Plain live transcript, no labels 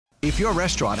If your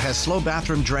restaurant has slow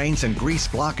bathroom drains and grease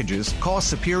blockages, call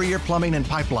Superior Plumbing and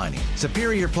Pipelining.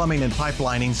 Superior Plumbing and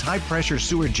Pipelining's high-pressure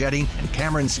sewer jetting and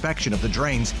camera inspection of the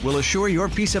drains will assure your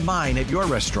peace of mind at your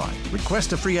restaurant.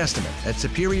 Request a free estimate at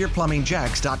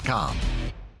SuperiorPlumbingJax.com.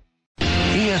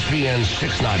 ESPN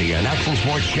 690 and Action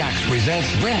Sports Jax presents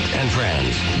Brent and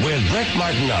Friends with Brent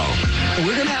Martineau.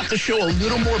 We're going to have to show a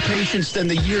little more patience than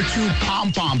the year 2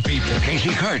 pom-pom people. Casey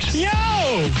Kurtz. Yo!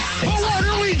 But what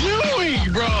are we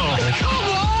doing, bro? Come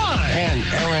on! And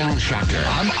Aaron Schachter.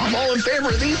 I'm all in favor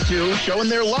of these two showing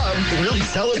their love, really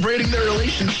celebrating their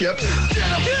relationship.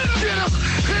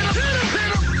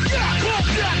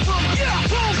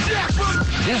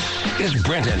 This is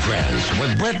Brent and Friends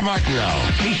with Brent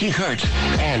Martineau, Casey Kurtz,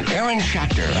 and Aaron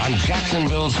Schachter on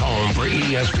Jacksonville's home for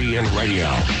ESPN Radio.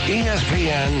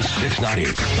 ESPN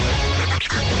 690.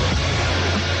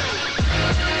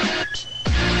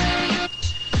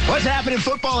 What's happening in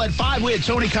football at 5? We had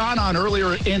Tony Khan on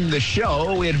earlier in the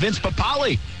show. We had Vince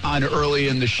Papale on early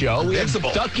in the show. We have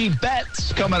Ducky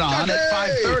Betts coming on at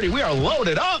 5:30. We are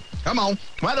loaded up. Come on.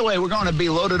 By the way, we're going to be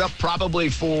loaded up probably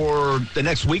for the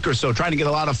next week or so, trying to get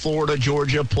a lot of Florida,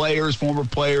 Georgia players, former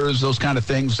players, those kind of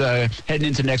things heading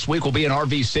into next week. We'll be in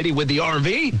RV City with the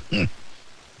RV.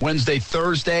 Wednesday,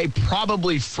 Thursday,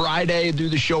 probably Friday, do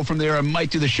the show from there. I might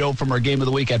do the show from our game of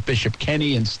the week at Bishop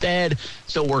Kenny instead.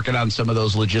 Still working on some of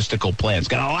those logistical plans.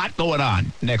 Got a lot going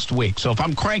on next week. So if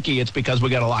I'm cranky, it's because we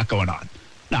got a lot going on.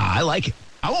 Nah, I like it.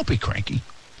 I won't be cranky.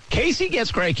 Casey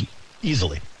gets cranky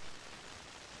easily.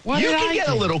 You can get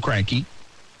a little cranky.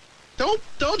 Don't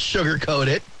sugarcoat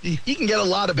it. You can get a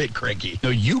lot of it cranky. No,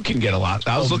 you can get a lot.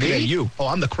 I was looking at you. Oh,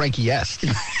 I'm the crankiest.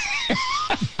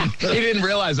 He didn't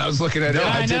realize I was looking at him. No,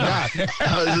 I did not.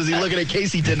 Was he looking at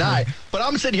Casey deny? But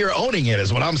I'm sitting here owning it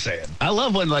is what I'm saying. I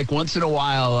love when, like, once in a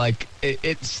while, like,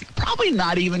 it's probably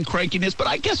not even crankiness, but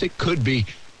I guess it could be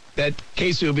that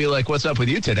Casey will be like, what's up with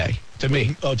you today? To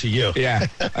me. Oh, to you. Yeah.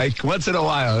 Like, once in a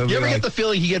while. You ever get the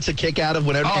feeling he gets a kick out of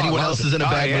whenever anyone else is in a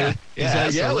bad mood? Yeah,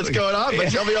 He's like, what's going on? But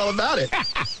tell me all about it.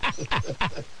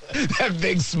 That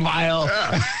big smile.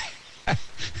 Yeah.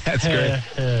 That's great.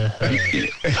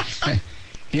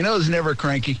 You know who's never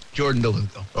cranky? Jordan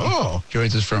DeLugo. Oh.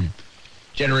 Joins us from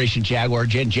Generation Jaguar,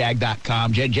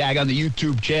 GenJag.com. Gen Jag on the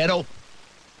YouTube channel.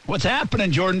 What's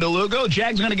happening, Jordan DeLugo?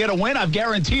 Jag's going to get a win. I've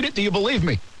guaranteed it. Do you believe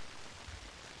me?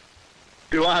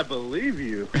 Do I believe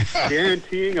you?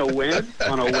 Guaranteeing a win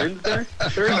on a Wednesday?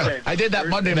 Thursday. I did that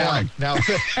Monday morning. Now, if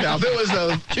it was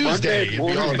a Tuesday, you'd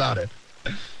be all about it.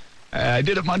 I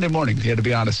did it Monday morning, to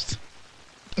be honest.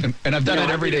 And I've done it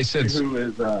every day since. Who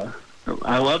is,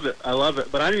 I love it.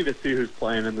 But I need to see who's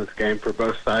playing in this game for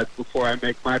both sides before I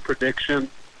make my prediction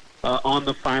on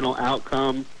the final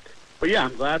outcome. But, yeah,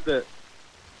 I'm glad that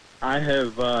I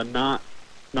have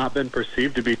not been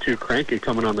perceived to be too cranky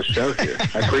coming on the show here.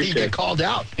 I appreciate you get called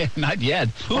out. Not yet.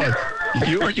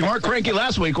 You weren't cranky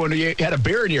last week when you had a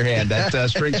beer in your hand at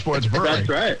String Sports Brewing. That's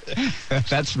right.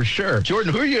 That's for sure.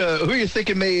 Jordan, who are you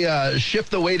thinking may shift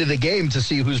the weight of the game to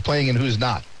see who's playing and who's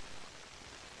not?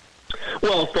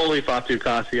 Well, Foley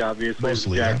Fatukasi, obviously,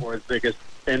 Mostly, the Jaguars' biggest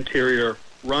interior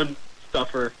run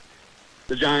stuffer.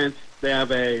 The Giants, they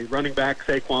have a running back,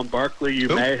 Saquon Barkley. You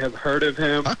may have heard of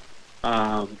him.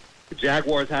 Huh? The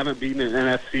Jaguars haven't beaten an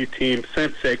NFC team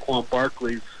since Saquon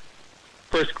Barkley's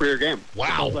first career game. Wow.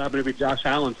 It also happened to be Josh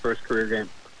Allen's first career game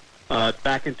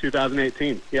back in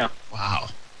 2018. Yeah. Wow.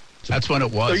 That's when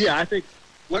it was. So, yeah, I think...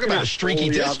 Look about a streaky.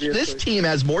 This team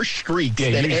has more streaks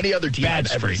than any other team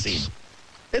I've ever seen.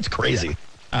 It's crazy.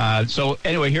 Yeah. So,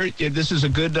 anyway, this is a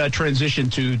good transition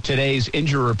to today's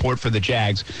injury report for the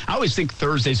Jags. I always think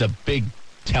Thursday's a big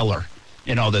teller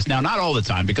in all this. Now, not all the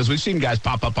time, because we've seen guys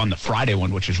pop up on the Friday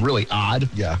one, which is really odd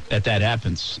that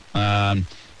happens.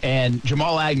 And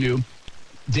Jamal Agnew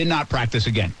did not practice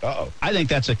again. Uh-oh. I think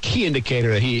that's a key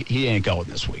indicator that he ain't going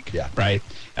this week, right,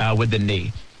 with the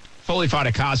knee. Foley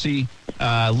Fatukasi,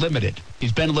 limited.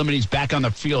 He's been limited. He's back on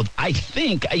the field. I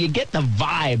think you get the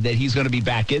vibe that he's going to be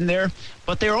back in there,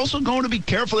 but they're also going to be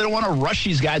careful. They don't want to rush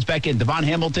these guys back in. Devon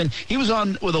Hamilton, he was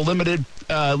on with a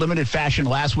limited fashion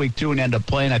last week, too, and ended up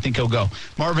playing. I think he'll go.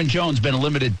 Marvin Jones been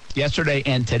limited yesterday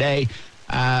and today.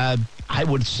 I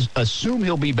would assume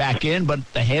he'll be back in, but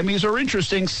the hammies are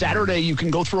interesting. Saturday, you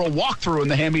can go through a walkthrough, and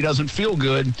the hammy doesn't feel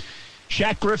good.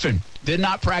 Shaq Griffin did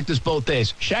not practice both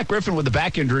days. Shaq Griffin with the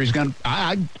back injury is going to,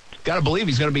 I got to believe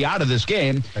he's going to be out of this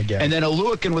game. Again. And then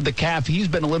Oluwakin with the calf, he's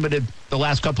been limited the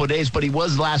last couple of days, but he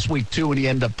was last week too, and he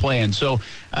ended up playing. So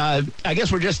I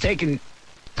guess we're just taking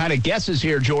kind of guesses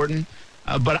here, Jordan.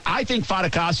 But I think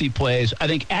Fatukasi plays. I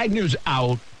think Agnew's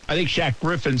out. I think Shaq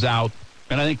Griffin's out.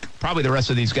 And I think probably the rest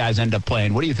of these guys end up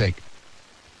playing. What do you think?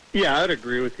 Yeah, I'd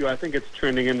agree with you. I think it's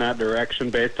trending in that direction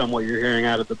based on what you're hearing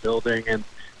out of the building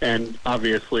and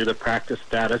obviously the practice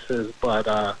statuses. But,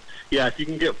 yeah, if you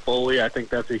can get Foley, I think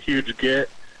that's a huge get.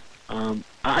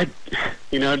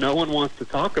 No one wants to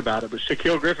talk about it, but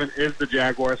Shaquille Griffin is the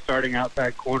Jaguars starting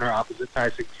outside corner opposite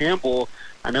Tyson Campbell.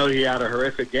 I know he had a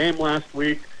horrific game last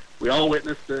week. We all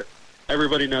witnessed it.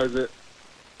 Everybody knows it.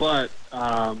 But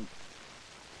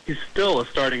he's still a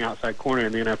starting outside corner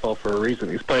in the NFL for a reason.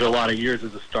 He's played a lot of years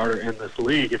as a starter in this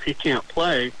league. If he can't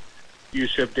play, you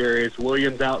shift Darius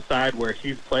Williams outside where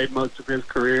he's played most of his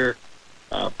career.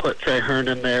 Put Trey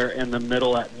Herndon there in the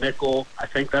middle at nickel. I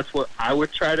think that's what I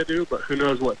would try to do, but who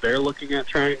knows what they're looking at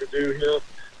trying to do here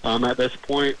at this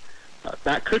point.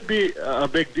 That could be a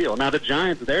big deal. Now, the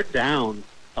Giants, they're down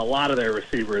a lot of their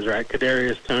receivers, right?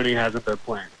 Kadarius Toney hasn't been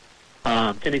playing.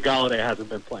 Kenny Golladay hasn't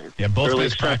been playing. Yeah, both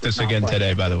missed practice again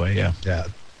today, by the way, yeah.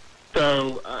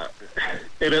 So,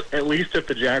 at least if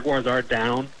the Jaguars are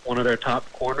down one of their top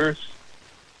corners,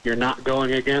 you're not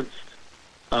going against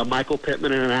Michael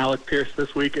Pittman and Alec Pierce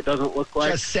this week, it doesn't look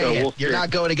like. Just say it. You're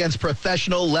not going against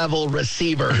professional-level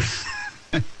receivers.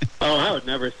 Oh, I would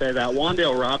never say that.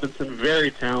 Wan'Dale Robinson, very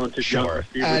talented young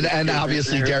receiver. And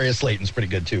obviously Darius Slayton's pretty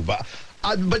good, too. But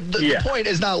the point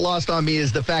is not lost on me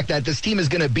is the fact that this team is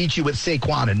going to beat you with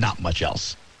Saquon and not much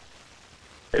else.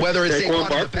 Whether it's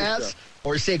Saquon in the pass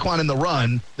or Saquon in the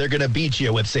run, they're going to beat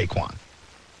you with Saquon.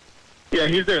 Yeah,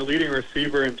 he's their leading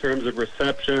receiver in terms of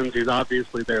receptions. He's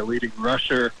obviously their leading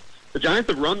rusher. The Giants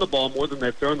have run the ball more than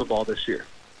they've thrown the ball this year.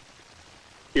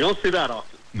 You don't see that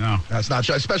often. No. That's not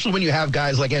true, especially when you have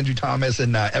guys like Andrew Thomas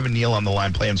and Evan Neal on the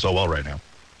line playing so well right now.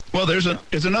 Well, there's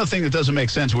another thing that doesn't make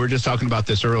sense. We were just talking about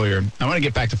this earlier. I want to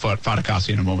get back to Fatukasi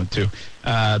in a moment, too.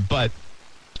 But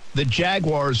the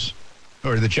Jaguars,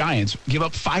 or the Giants, give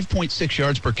up 5.6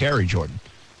 yards per carry, Jordan.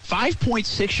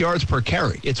 5.6 yards per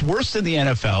carry. It's worse than the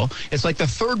NFL. It's like the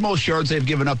third most yards they've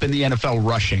given up in the NFL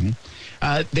rushing.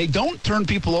 They don't turn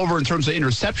people over in terms of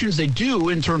interceptions. They do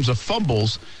in terms of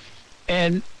fumbles.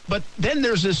 But then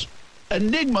there's this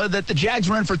enigma that the Jags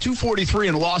ran for 243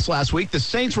 and lost last week. The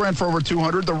Saints ran for over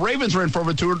 200. The Ravens ran for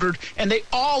over 200. And they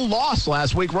all lost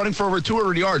last week running for over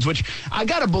 200 yards, which I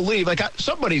got to believe,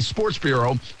 somebody's sports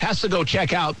bureau has to go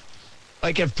check out.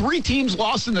 Like, if three teams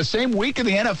lost in the same week in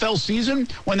the NFL season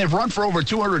when they've run for over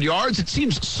 200 yards, it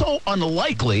seems so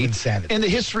unlikely in the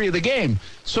history of the game.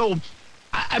 So,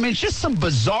 I mean, it's just some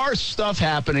bizarre stuff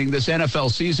happening this NFL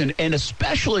season, and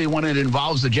especially when it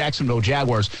involves the Jacksonville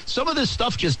Jaguars. Some of this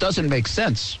stuff just doesn't make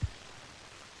sense.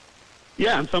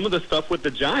 Yeah, and some of the stuff with the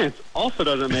Giants also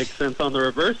doesn't make sense on the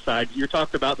reverse side. You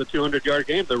talked about the 200-yard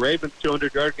game. The Ravens'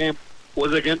 200-yard game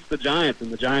was against the Giants,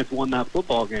 and the Giants won that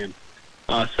football game.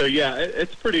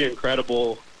 It's pretty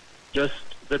incredible, just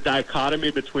the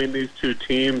dichotomy between these two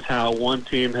teams, how one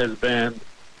team has been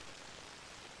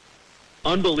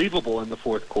unbelievable in the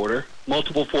fourth quarter,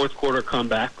 multiple fourth-quarter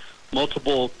comebacks,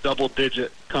 multiple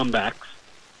double-digit comebacks,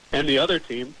 and the other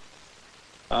team,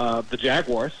 the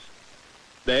Jaguars,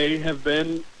 they have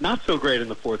been not so great in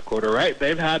the fourth quarter, right?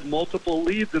 They've had multiple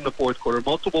leads in the fourth quarter,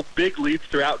 multiple big leads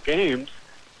throughout games,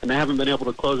 and they haven't been able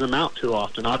to close them out too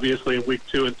often. Obviously, in week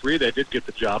 2 and 3, they did get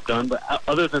the job done, but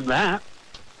other than that,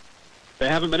 they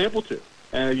haven't been able to.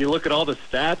 And you look at all the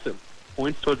stats, it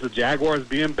points towards the Jaguars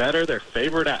being better. They're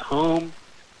favored at home.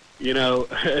 You know,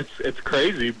 it's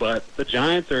crazy, but the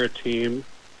Giants are a team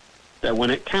that when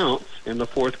it counts in the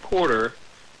fourth quarter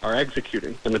are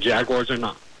executing, and the Jaguars are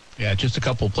not. Yeah, just a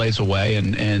couple plays away,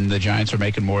 and the Giants are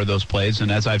making more of those plays.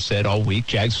 And as I've said all week,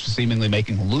 Jags seemingly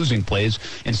making losing plays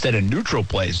instead of neutral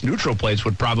plays. Neutral plays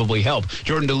would probably help.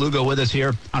 Jordan DeLugo with us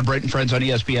here on Brighton Friends on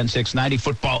ESPN 690,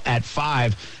 Football at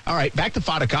 5. All right, back to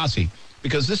Fatukasi,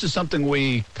 because this is something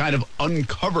we kind of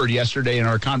uncovered yesterday in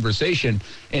our conversation,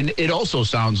 and it also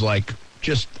sounds like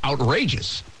just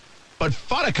outrageous. But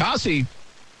Fatukasi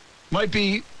might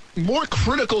be more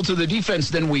critical to the defense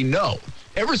than we know.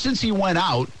 Ever since he went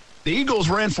out, the Eagles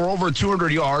ran for over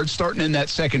 200 yards starting in that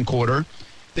second quarter.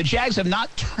 The Jags have not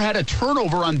had a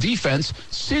turnover on defense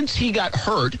since he got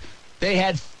hurt. They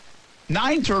had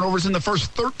 9 turnovers in the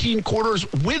first 13 quarters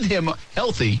with him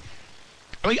healthy.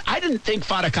 I mean, I didn't think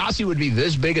Fatukasi would be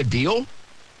this big a deal,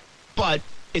 but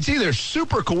it's either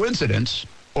super coincidence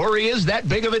or he is that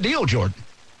big of a deal, Jordan.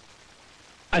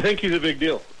 I think he's a big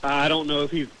deal. I don't know if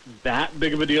he's that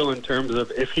big of a deal in terms of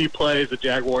if he plays, the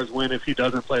Jaguars win. If he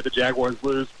doesn't play, the Jaguars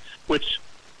lose, which,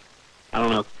 I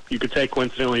don't know, you could say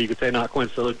coincidentally, you could say not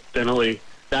coincidentally.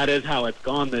 That is how it's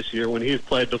gone this year. When he's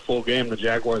played the full game, the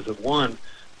Jaguars have won.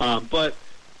 But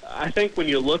I think when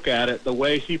you look at it, the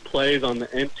way he plays on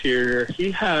the interior,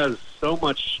 he has so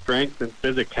much strength and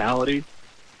physicality,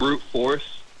 brute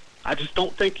force, I just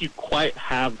don't think you quite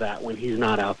have that when he's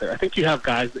not out there. I think you have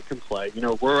guys that can play. You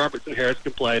know, Roy Robertson-Harris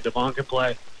can play, Devon can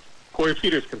play, Corey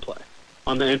Peters can play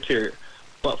on the interior.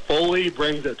 But Foley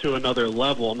brings it to another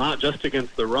level, not just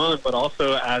against the run, but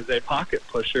also as a pocket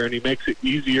pusher, and he makes it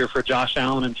easier for Josh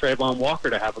Allen and Trayvon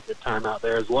Walker to have a good time out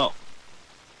there as well.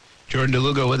 Jordan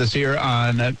DeLugo with us here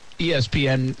on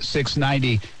ESPN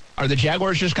 690. Are the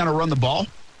Jaguars just going to run the ball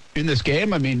in this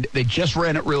game? I mean, they just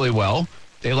ran it really well.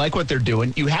 They like what they're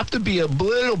doing. You have to be a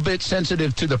little bit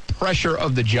sensitive to the pressure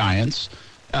of the Giants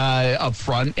up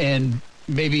front, and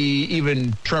maybe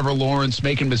even Trevor Lawrence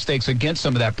making mistakes against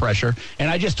some of that pressure. And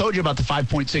I just told you about the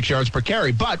 5.6 yards per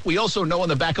carry. But we also know in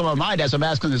the back of my mind as I'm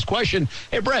asking this question,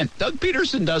 hey, Brent, Doug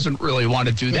Peterson doesn't really want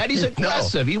to do that. He's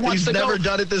aggressive. No, he's never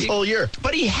done it this whole year.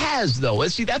 But he has, though.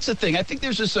 See, that's the thing. I think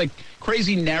there's this,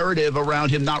 crazy narrative around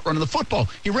him not running the football.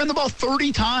 He ran the ball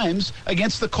 30 times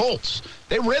against the Colts.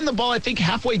 They ran the ball, I think,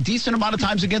 halfway decent amount of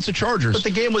times against the Chargers. But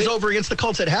the game was over against the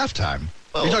Colts at halftime.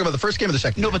 You're talking about the first game or the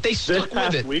second? No, but they stuck with it.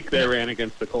 This past week they ran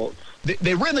against the Colts.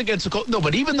 They ran against the Colts. No,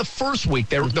 but even the first week,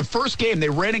 the first game, they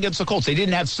ran against the Colts. They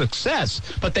didn't have success,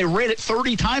 but they ran it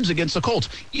 30 times against the Colts.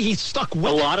 He stuck with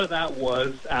it. A lot of that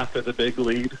was after the big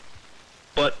lead.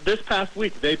 But this past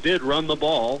week, they did run the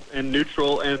ball in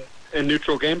neutral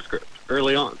game script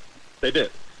early on. They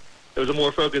did. There was a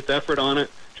more focused effort on it.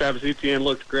 Travis Etienne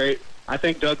looked great. I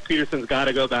think Doug Peterson's got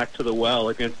to go back to the well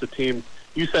against a team.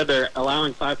 You said they're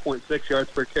allowing 5.6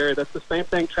 yards per carry. That's the same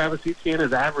thing Travis Etienne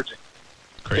is averaging.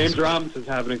 Crazy. James Robinson's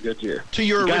having a good year.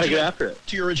 You got to get after it.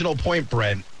 To your original point,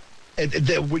 Brent,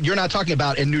 you're not talking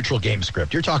about a neutral game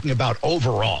script. You're talking about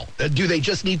overall. Do they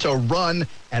just need to run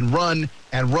and run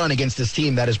and run against this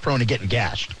team that is prone to getting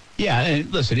gashed? Yeah, and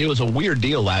listen, it was a weird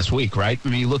deal last week, right? I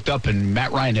mean, you looked up and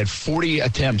Matt Ryan had 40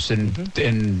 attempts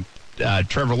and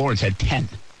Trevor Lawrence had 10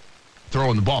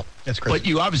 throwing the ball. That's crazy. But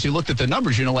you obviously looked at the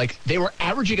numbers, they were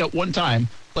averaging at one time,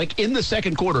 in the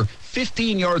second quarter,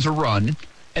 15 yards a run,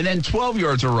 and then 12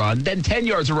 yards a run, then 10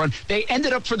 yards a run. They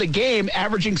ended up for the game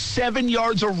averaging 7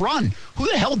 yards a run. Who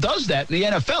the hell does that in the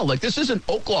NFL? This isn't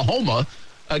Oklahoma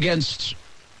against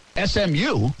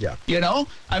SMU. Yeah.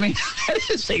 I mean, that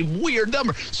is a weird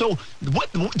number. So what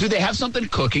do they have something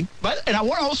cooking? And I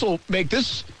want to also make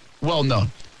this well known.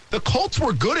 The Colts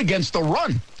were good against the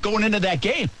run going into that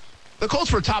game. The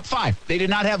Colts were top 5. They did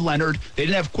not have Leonard. They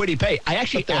didn't have Kwity Paye. I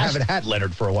actually haven't had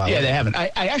Leonard for a while. Yeah, they haven't. I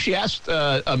actually asked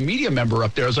a media member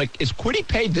up there. I was like, is Kwity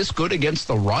Paye this good against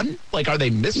the run? Are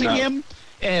they missing him?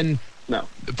 And no.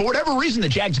 For whatever reason, the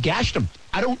Jags gashed him.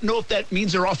 I don't know if that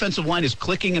means their offensive line is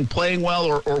clicking and playing well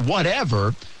or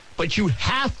whatever, but you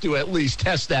have to at least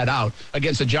test that out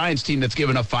against a Giants team that's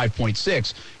given up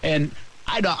 5.6. And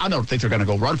I don't think they're going to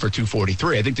go run for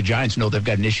 243. I think the Giants know they've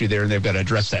got an issue there, and they've got to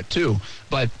address that too.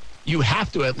 But you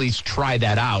have to at least try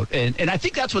that out. And I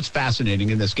think that's what's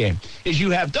fascinating in this game is you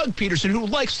have Doug Peterson, who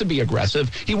likes to be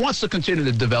aggressive. He wants to continue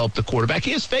to develop the quarterback.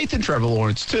 He has faith in Trevor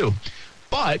Lawrence, too.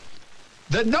 But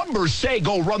the numbers say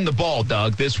go run the ball,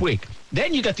 Doug, this week.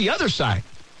 Then you got the other side.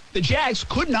 The Jags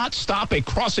could not stop a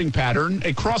crossing pattern,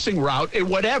 a crossing route, a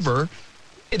whatever.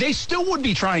 They still would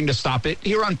be trying to stop it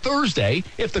here on Thursday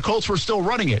if the Colts were still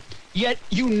running it. Yet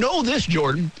you know this,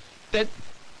 Jordan, that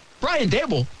Brian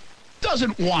Daboll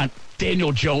doesn't want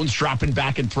Daniel Jones dropping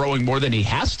back and throwing more than he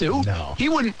has to. No. He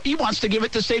wouldn't. He wants to give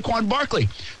it to Saquon Barkley.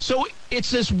 So it's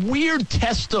this weird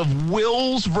test of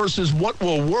wills versus what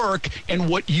will work and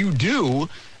what you do,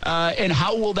 and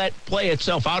how will that play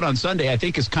itself out on Sunday, I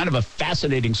think is kind of a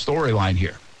fascinating storyline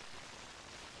here.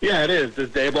 Yeah, it is. Does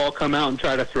Daboll come out and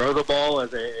try to throw the ball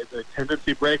as a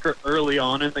tendency breaker early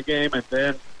on in the game and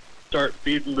then start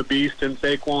feeding the beast in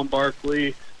Saquon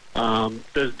Barkley?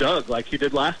 Does Doug, like he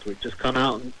did last week, just come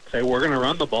out and say, we're going to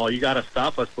run the ball. You got to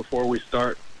stop us before we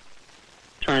start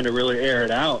trying to really air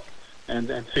it out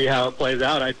and see how it plays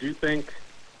out. I do think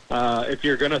if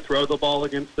you're going to throw the ball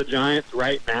against the Giants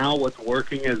right now, what's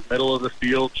working is middle of the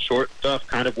field, short stuff,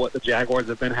 kind of what the Jaguars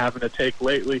have been having to take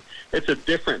lately. It's a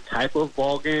different type of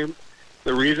ball game.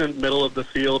 The reason middle of the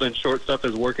field and short stuff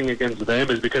is working against them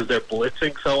is because they're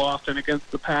blitzing so often against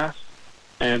the pass.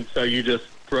 And so you just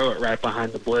throw it right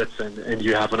behind the blitz, and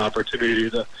you have an opportunity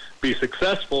to be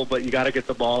successful, but you got to get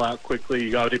the ball out quickly.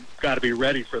 You got to be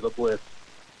ready for the blitz.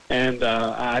 And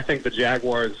I think the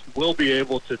Jaguars will be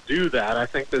able to do that. I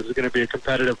think this is going to be a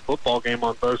competitive football game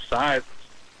on both sides.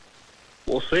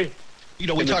 We'll see.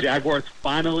 Can the Jaguars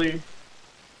finally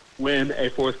win a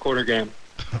fourth quarter game?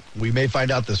 We may find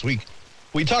out this week.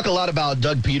 We talk a lot about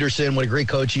Doug Peterson, what a great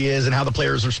coach he is, and how the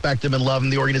players respect him and love him.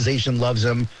 The organization loves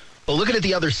him. But looking at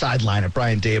the other sideline at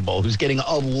Brian Daboll, who's getting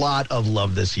a lot of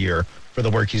love this year for the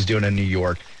work he's doing in New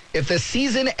York. If the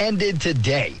season ended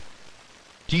today,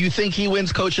 Do you think he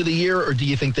wins Coach of the Year, or do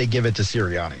you think they give it to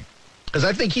Sirianni? Because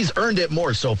I think he's earned it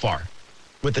more so far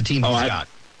with the team he's got.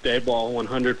 Dayball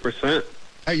 100%.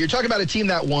 You're talking about a team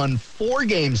that won 4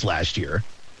 games last year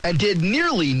and did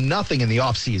nearly nothing in the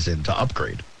offseason to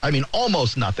upgrade. I mean,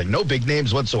 almost nothing. No big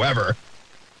names whatsoever.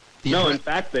 No, in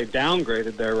fact, they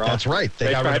downgraded their roster. That's right.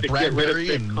 They got tried to get rid of Bradbury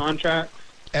big contracts.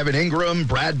 Evan Ingram,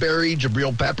 Bradbury,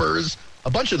 Jabril Peppers, a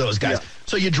bunch of those guys. Yeah.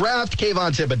 So you draft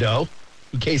Kayvon Thibodeau,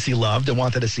 who Casey loved and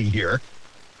wanted to see here.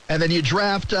 And then you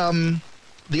draft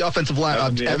the offensive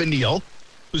line, Evan Neal,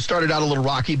 who started out a little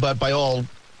rocky, but by all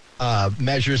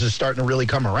measures is starting to really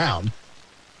come around.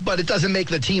 But it doesn't make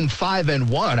the team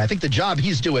 5-1. I think the job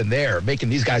he's doing there, making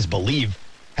these guys believe,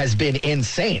 has been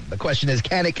insane. The question is,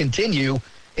 can it continue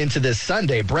into this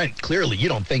Sunday? Brent, clearly you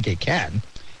don't think it can.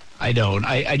 I don't.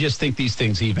 I just think these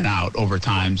things even out over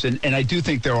times. And I do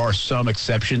think there are some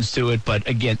exceptions to it. But,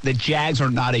 again, the Jags are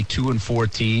not a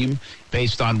 2-4 team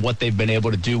based on what they've been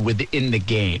able to do within the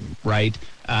game, right?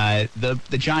 The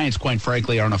Giants, quite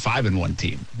frankly, aren't a 5-1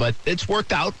 team. But it's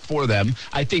worked out for them.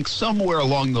 I think somewhere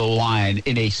along the line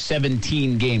in a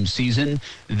 17-game season,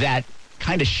 that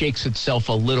kind of shakes itself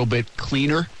a little bit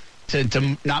cleaner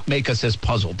to not make us as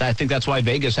puzzled. I think that's why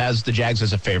Vegas has the Jags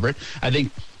as a favorite. I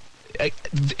think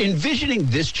envisioning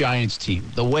this Giants team,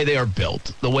 the way they are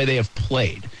built, the way they have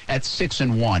played at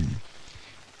 6-1,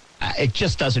 it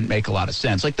just doesn't make a lot of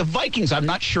sense. Like the Vikings, I'm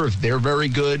not sure if they're very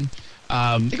good.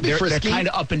 They're kind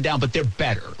of up and down, but they're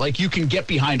better. Like you can get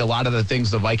behind a lot of the things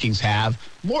the Vikings have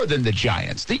more than the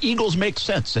Giants. The Eagles make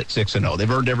sense at 6-0. They've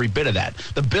earned every bit of that.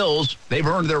 The Bills, they've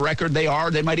earned their record.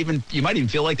 You might even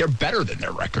feel like they're better than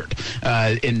their record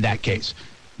in that case.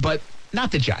 But not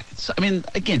the Giants. I mean,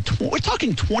 again, we're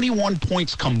talking 21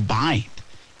 points combined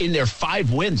in their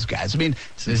 5 wins, guys. I mean,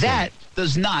 that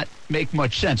does not make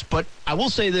much sense. But I will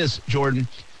say this, Jordan.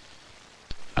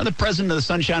 I'm the president of the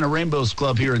Sunshine and Rainbows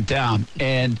Club here in town.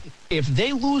 And if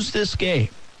they lose this game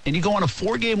and you go on a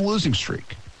 4-game losing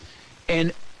streak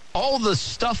and all the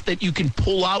stuff that you can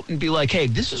pull out and be like, hey,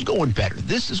 this is going better.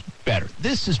 This is better.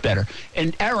 This is better.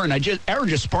 And Aaron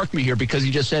just sparked me here because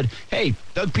he just said, hey,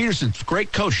 Doug Peterson's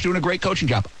great coach, doing a great coaching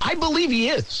job. I believe he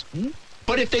is. Mm-hmm.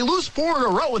 But if they lose 4 in a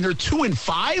row and they're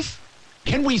 2-5,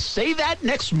 can we say that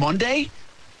next Monday?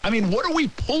 I mean, what are we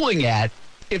pulling at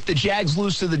if the Jags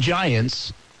lose to the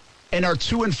Giants and are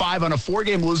 2-5 on a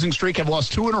 4-game losing streak, have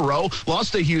lost 2 in a row,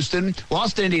 lost to Houston,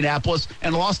 lost to Indianapolis,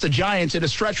 and lost to Giants in a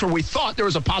stretch where we thought there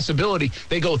was a possibility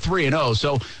they go 3-0.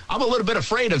 So I'm a little bit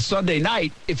afraid of Sunday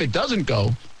night if it doesn't go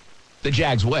the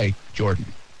Jags' way, Jordan.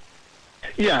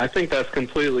 Yeah, I think that's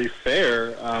completely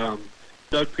fair.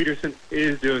 Doug Peterson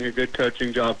is doing a good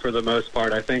coaching job for the most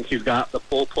part. I think he's got the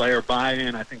full player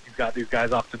buy-in. I think he's got these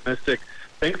guys optimistic.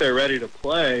 I think they're ready to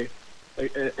play.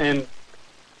 And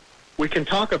we can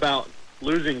talk about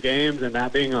losing games and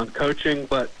that being on coaching,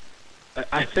 but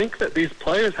I think that these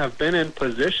players have been in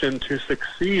position to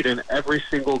succeed in every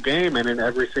single game and in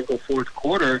every single fourth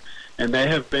quarter, and they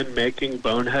have been making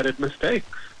boneheaded mistakes.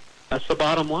 That's the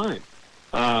bottom line.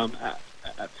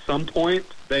 At some point,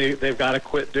 they've got to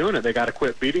quit doing it. They've got to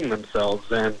quit beating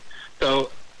themselves. And so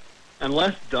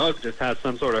unless Doug just has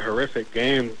some sort of horrific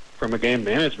game from a game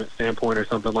management standpoint or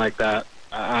something like that,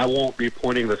 I won't be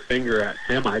pointing the finger at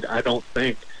him. I don't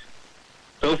think.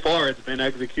 So far, it's been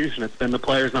execution. It's been the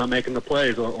players not making the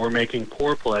plays or making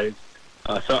poor plays.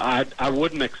 So I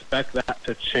wouldn't expect that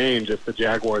to change if the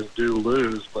Jaguars do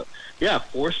lose. But, yeah,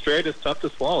 4 straight is tough to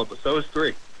swallow, but so is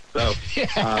 3. So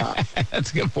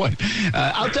that's a good point.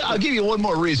 I'll give you one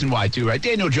more reason why, too, right?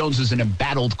 Daniel Jones is an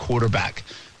embattled quarterback.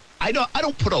 I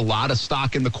don't put a lot of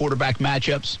stock in the quarterback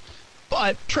matchups.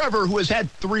 But Trevor, who has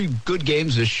had 3 good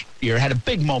games this year, had a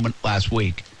big moment last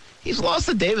week. He's lost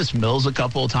to Davis Mills a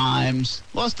couple of times.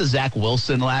 Lost to Zach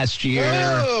Wilson last year.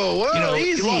 Whoa,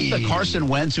 easy. He lost to Carson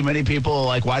Wentz, who many people are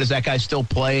like, why does that guy still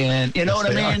play in? You know what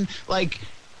I mean? Like,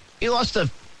 he lost to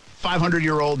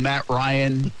 500-year-old Matt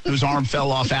Ryan, whose arm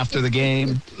fell off after the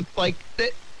game. Like,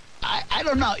 I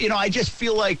don't know. I just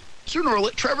feel like sooner or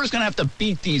later, Trevor's going to have to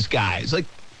beat these guys. Like,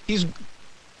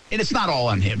 and it's not all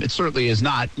on him. It certainly is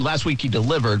not. Last week he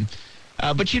delivered.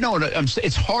 But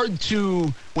it's hard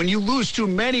to, when you lose too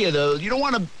many of those, you don't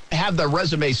want to have the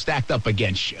resume stacked up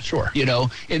against you. Sure.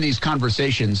 In these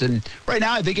conversations. And right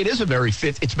now I think it is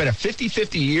it's been a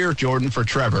 50-50 year, Jordan, for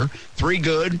Trevor. 3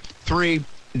 good, 3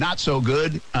 not so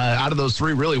good. Out of those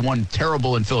 3, really 1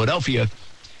 terrible in Philadelphia.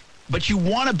 But you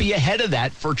want to be ahead of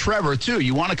that for Trevor, too.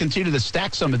 You want to continue to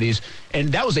stack some of these. And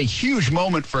that was a huge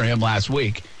moment for him last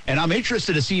week. And I'm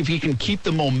interested to see if he can keep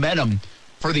the momentum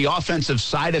for the offensive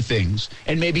side of things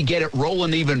and maybe get it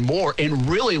rolling even more and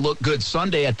really look good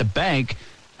Sunday at the bank.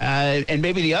 and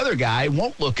maybe the other guy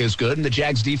won't look as good, and the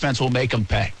Jags defense will make him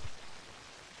pay.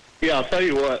 Yeah, I'll tell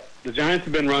you what. The Giants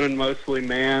have been running mostly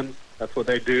man. That's what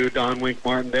they do. Don Wink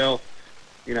Martindale,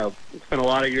 spent a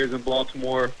lot of years in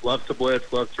Baltimore, loves to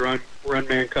blitz, loves to run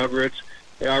man coverage.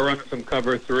 They are running some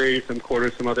cover 3, some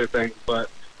quarters, some other things, but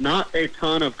not a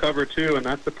ton of cover 2, and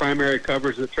that's the primary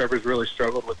coverage that Trevor's really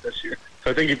struggled with this year.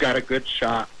 So I think you've got a good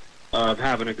shot of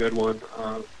having a good one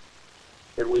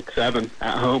in Week 7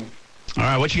 at home. All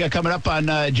right, what you got coming up on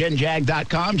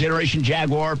GenJag.com, Generation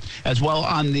Jaguar, as well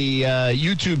on the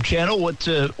YouTube channel? What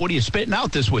are you spitting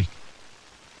out this week?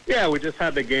 Yeah, we just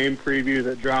had the game preview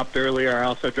that dropped earlier. I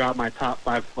also dropped my top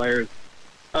 5 players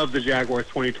of the Jaguars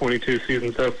 2022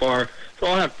 season so far. So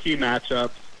I'll have key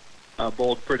matchups,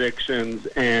 bold predictions,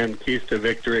 and keys to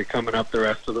victory coming up the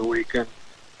rest of the week. And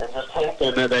just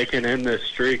hoping that they can end this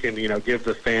streak and, give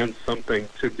the fans something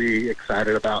to be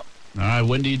excited about. All right,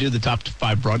 when do you do the top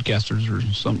 5 broadcasters or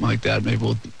something like that? Maybe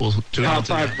we'll tune top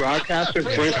 5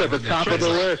 broadcasters. Brent's at the top of the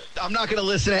list. I'm not going to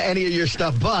listen to any of your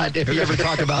stuff, but if you ever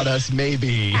talk about us,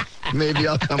 maybe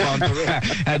I'll come on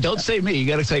through. Don't say me. You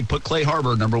got to say put Clay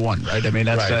Harbor number 1, right? I mean,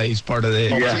 that's right. He's part of the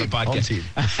podcast.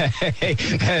 Hey,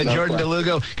 Jordan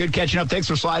DeLugo, good catching up. Thanks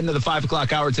for sliding to the 5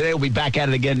 o'clock hour today. We'll be back at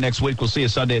it again next week. We'll see you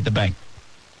Sunday at the bank.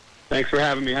 Thanks for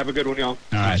having me. Have a good one, y'all. All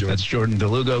right, that's Jordan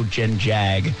DeLugo,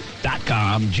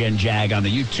 GenJag.com, GenJag on the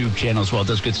YouTube channel as well.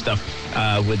 Does good stuff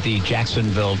with the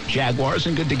Jacksonville Jaguars,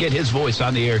 and good to get his voice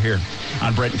on the air here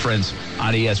on Brent and Friends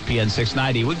on ESPN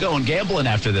 690. We're going gambling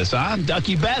after this, huh?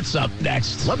 Ducky Betts up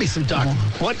next. Love me some Duck.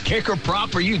 What kicker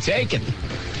prop are you taking?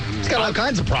 He's got all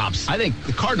kinds of props. I think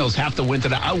the Cardinals have to win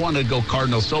today. I wanted to go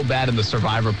Cardinals so bad in the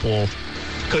Survivor pool.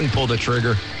 Couldn't pull the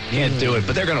trigger. Can't do it,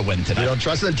 but they're going to win today. You don't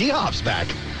trust them? D-Hop's back.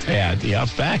 Yeah,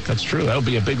 D-Hop's back. That's true. That'll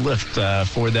be a big lift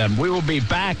for them. We will be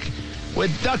back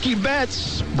with Ducky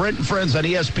Betts, Brent and Friends on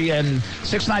ESPN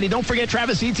 690. Don't forget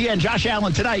Travis Etienne, Josh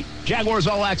Allen tonight. Jaguars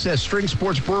All Access, String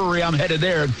Sports Brewery. I'm headed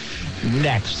there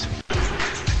next.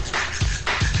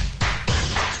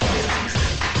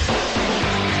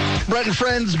 Brent and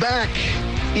Friends back.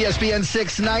 ESPN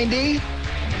 690.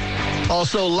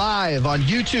 Also live on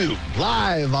YouTube,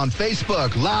 live on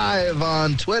Facebook, live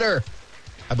on Twitter.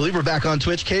 I believe we're back on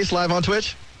Twitch. Case, live on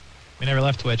Twitch? We never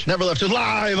left Twitch. Never left Twitch.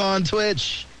 Live on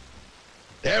Twitch.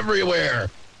 Everywhere.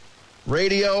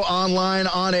 Radio, online,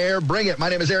 on air. Bring it. My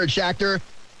name is Aaron Schachter.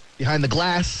 Behind the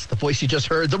glass, the voice you just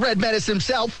heard, the Red Menace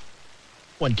himself,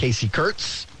 one Casey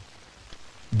Kurtz.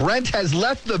 Brent has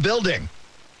left the building.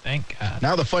 Thank God.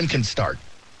 Now the fun can start.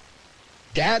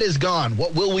 Dad is gone.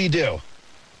 What will we do?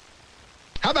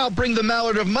 How about bring the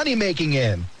mallard of money-making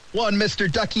in? One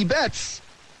Mr. Ducky Betts.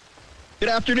 Good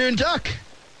afternoon, Duck.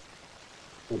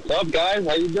 What's up, guys?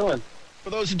 How you doing? For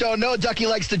those who don't know, Ducky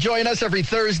likes to join us every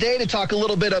Thursday to talk a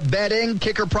little bit of betting,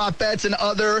 kicker prop bets, and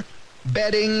other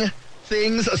betting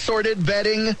things, assorted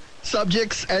betting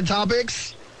subjects and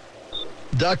topics.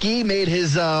 Ducky made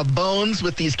his bones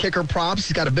with these kicker props.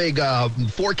 He's got a big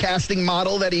forecasting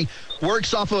model that he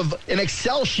works off of an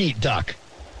Excel sheet, Duck.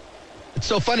 It's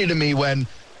so funny to me when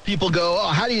people go, oh,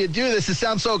 how do you do this? It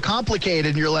sounds so complicated.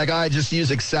 And you're like, I just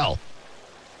use Excel.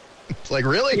 It's like,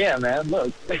 really? Yeah, man,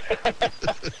 look.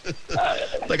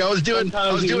 Like I was doing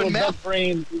math.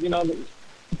 Brain, I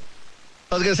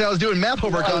was going to say I was doing math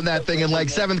homework on that thing in like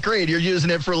 7th grade. You're using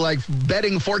it for like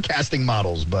betting forecasting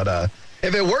models. But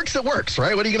if it works, it works,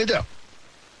 right? What are you going to do?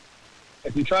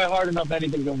 If you try hard enough,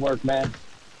 anything can work, man.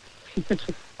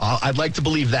 I'd like to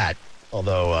believe that,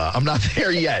 although I'm not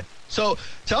there yet. So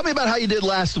tell me about how you did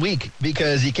last week,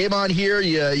 because you came on here,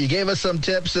 you gave us some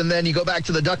tips, and then you go back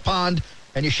to the duck pond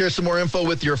and you share some more info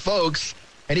with your folks.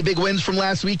 Any big wins from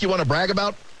last week you want to brag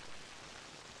about?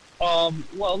 Well,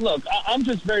 look, I'm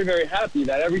just very, very happy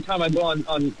that every time I go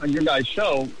on your guys'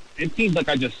 show, it seems like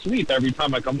I just sweep every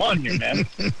time I come on here, man.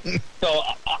 So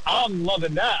I'm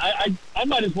loving that. I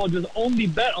might as well just only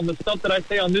bet on the stuff that I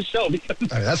say on this show, because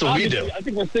that's what we do. I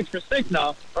think we're 6 for 6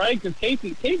 now, right? Because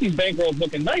Casey's bankroll's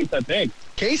looking nice, I think.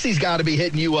 Casey's got to be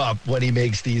hitting you up when he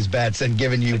makes these bets and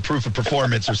giving you proof of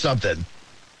performance or something.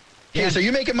 Yeah, so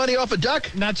you making money off a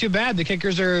Duck? Not too bad. The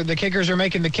kickers are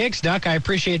making the kicks, Duck. I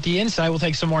appreciate the insight. We'll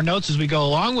take some more notes as we go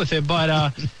along with it.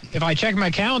 But if I check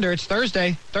my calendar, it's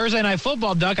Thursday Night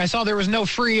Football, Duck. I saw there was no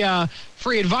free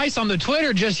advice on the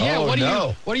Twitter just yet.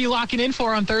 Oh, what are you locking in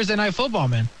for on Thursday Night Football,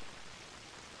 man?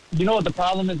 You know what the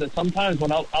problem is? That sometimes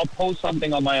when I'll post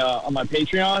something on my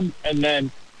Patreon, and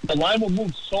then the line will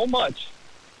move so much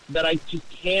that I just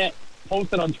can't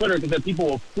post it on Twitter, because then people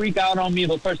will freak out on me.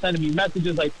 They'll start sending me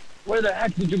messages like, where the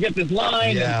heck did you get this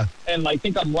line? Yeah. And like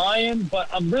think I'm lying, but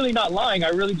I'm really not lying. I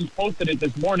really just posted it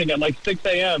this morning at like 6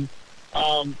 a.m.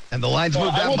 And the line's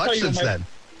moved that much since then.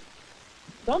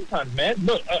 Sometimes, man.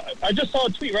 Look, I just saw a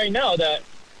tweet right now that,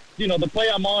 you know, the play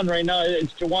I'm on right now is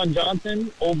Juwan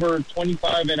Johnson over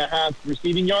 25.5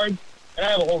 receiving yards, and I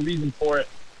have a whole reason for it.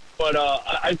 But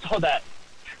I saw that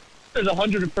there's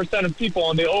 100% of people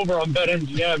on the over on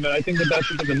BetMGM, and I think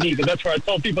that's because of me, because that's where I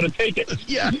tell people to take it.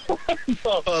 Yeah.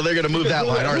 So, they're going to move that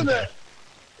line, aren't they?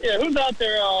 Yeah, who's out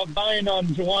there buying on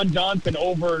Juwan Johnson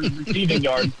over receiving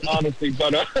yards, honestly?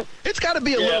 But it's got to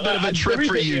be a little bit of a trip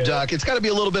for you, Duck. It's got to be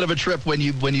a little bit of a trip when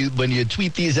you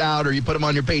tweet these out or you put them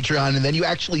on your Patreon, and then you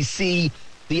actually see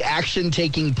the action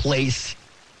taking place.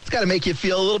 It's got to make you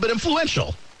feel a little bit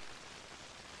influential.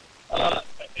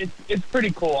 It's pretty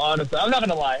cool, honestly. I'm not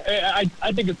gonna lie.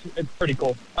 I think it's pretty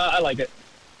cool. I like it.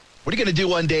 What are you going to do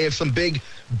one day if some big,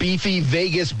 beefy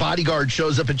Vegas bodyguard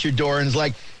shows up at your door and is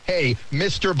like, hey,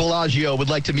 Mr. Bellagio would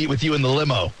like to meet with you in the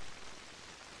limo?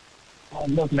 Oh,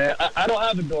 look, man, I don't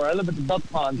have a door. I live at the duck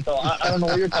pond, so I don't know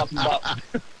what you're talking about.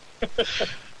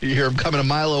 You hear him coming a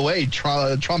mile away,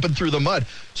 tromping through the mud.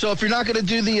 So if you're not going to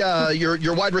do the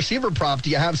your wide receiver prop, do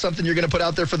you have something you're going to put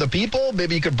out there for the people?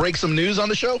 Maybe you could break some news on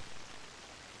the show?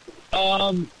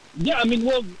 Yeah, I mean,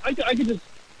 well, I could just...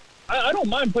 I don't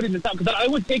mind putting this out because I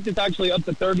would take this actually up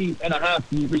to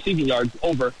 30.5 receiving yards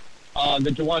over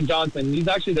the Juwan Johnson. He's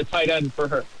actually the tight end for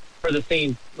the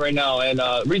Saints right now. And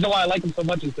the reason why I like him so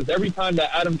much is because every time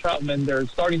that Adam Troutman, their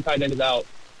starting tight end, is out,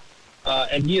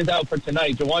 and he is out for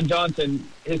tonight, Juwan Johnson,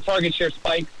 his target share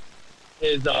spikes,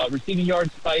 his receiving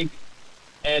yards spike,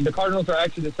 and the Cardinals are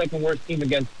actually the second worst team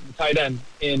against the tight end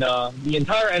in the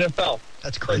entire NFL.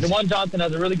 That's crazy. So Juwan Johnson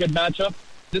has a really good matchup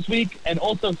this week, and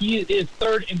also he is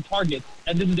third in targets,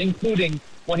 and this is including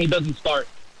when he doesn't start.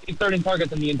 He's third in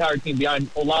targets in the entire team behind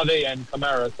Olave and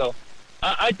Kamara. So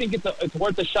I think it's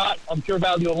worth a shot on pure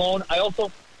value alone. I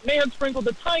also may have sprinkled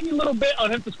a tiny little bit on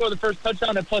him to score the first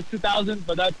touchdown at plus 2,000,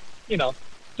 but that's,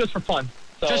 just for fun.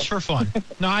 So. Just for fun.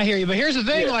 No, I hear you. But here's the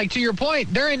thing, like, to your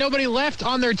point, there ain't nobody left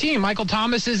on their team. Michael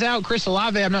Thomas is out. Chris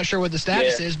Olave, I'm not sure what the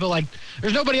status is, but, like,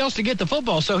 there's nobody else to get the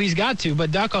football, so he's got to.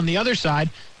 But, Duck, on the other side,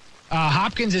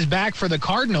 Hopkins is back for the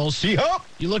Cardinals. You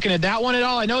looking at that one at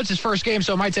all? I know it's his first game,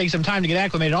 so it might take some time to get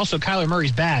acclimated. Also, Kyler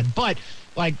Murray's bad. But,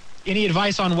 like, any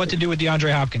advice on what to do with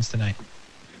DeAndre Hopkins tonight?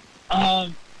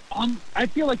 I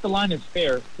feel like the line is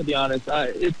fair, to be honest.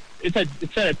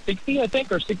 It's set at 60, I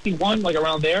think, or 61, like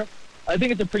around there. I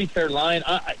think it's a pretty fair line.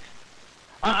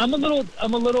 I'm a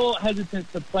little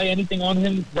hesitant to play anything on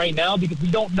him right now because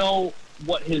we don't know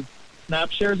what his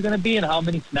snap share is going to be and how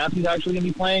many snaps he's actually going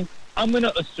to be playing. I'm going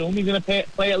to assume he's going to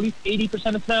play at least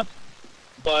 80% of snaps,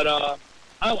 but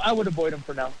I would avoid him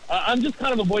for now. I'm just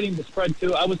kind of avoiding the spread,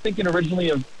 too. I was thinking originally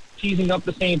of teasing up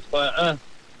the Saints, but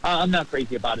I'm not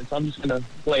crazy about it, so I'm just going to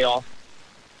lay off.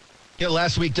 Yeah,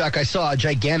 last week, Duck, I saw a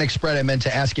gigantic spread I meant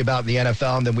to ask you about in the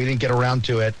NFL, and then we didn't get around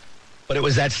to it. But it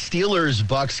was that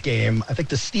Steelers-Bucks game. I think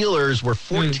the Steelers were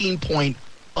 14-point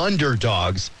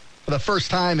underdogs for the first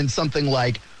time in something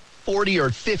like 40 or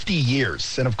 50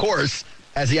 years. And, of course,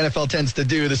 as the NFL tends to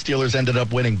do, the Steelers ended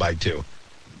up winning by 2.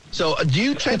 So do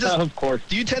you tend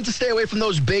to stay away from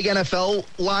those big NFL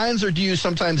lines, or do you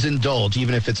sometimes indulge,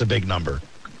 even if it's a big number?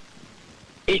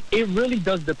 It really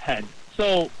does depend.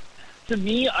 So, to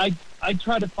me, I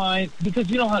try to find, because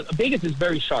Vegas is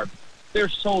very sharp. They're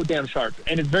so damn sharp,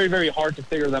 and it's very, very hard to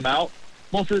figure them out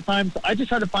most of the time. So I just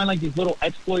try to find like these little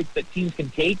exploits that teams can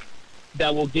take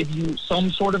that will give you some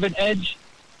sort of an edge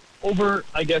over,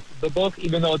 I guess, the book,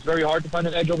 even though it's very hard to find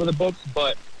an edge over the books.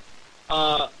 But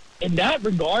in that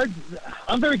regard,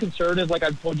 I'm very conservative, like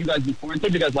I've told you guys before. I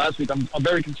told you guys last week, I'm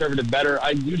very conservative bettor.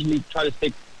 I usually try to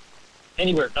stick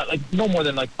anywhere, no more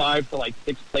than 5 to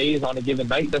 6 plays on a given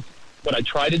night. That's what I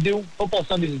try to do. Football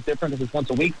Sundays is different because it's once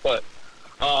a week, but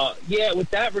with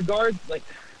that regard,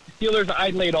 Steelers, I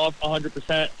laid off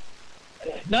 100%.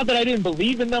 Not that I didn't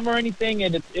believe in them or anything,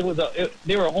 and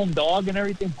they were a home dog and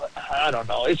everything, but I don't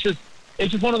know. It's just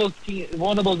one of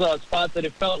those spots that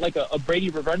it felt like a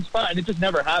Brady revenge spot, and it just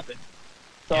never happened.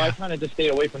 So I kind of just stayed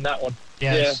away from that one.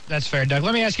 Yeah, that's fair, Doug.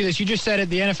 Let me ask you this. You just said it.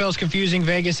 The NFL is confusing.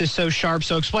 Vegas is so sharp.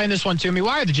 So explain this one to me.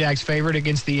 Why are the Jags favored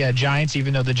against the Giants,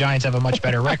 even though the Giants have a much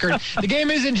better record? The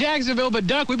game is in Jacksonville, but,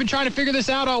 Duck, we've been trying to figure this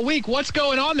out all week. What's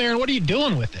going on there, and what are you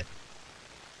doing with it?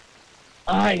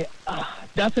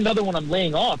 That's another one I'm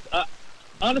laying off.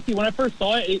 Honestly, when I first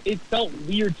saw it, it felt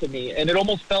weird to me, and it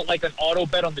almost felt like an auto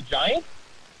bet on the Giants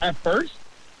at first.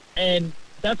 And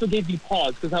that's what gave me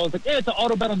pause, because I was like, it's an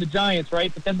auto bet on the Giants,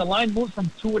 right? But then the line moved from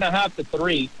 2.5 to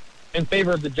 3 in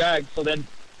favor of the Jags. So then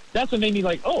that's what made me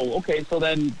like, oh, okay, so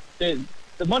then the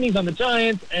money's on the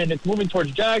Giants, and it's moving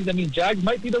towards Jags. I mean, Jags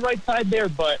might be the right side there,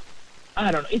 but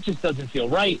I don't know. It just doesn't feel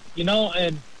right,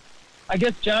 And I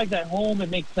guess Jags at home, it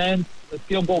makes sense.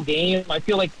 field goal game. I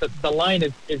feel like the line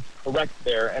is correct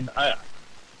there, and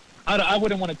I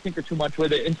wouldn't want to tinker too much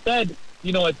with it. Instead,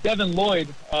 if Devin Lloyd,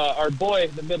 our boy,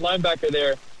 the mid linebacker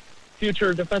there,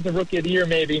 future defensive rookie of the year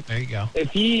maybe. There you go.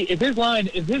 If his line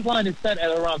is set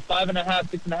at around 5.5,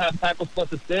 6.5 tackles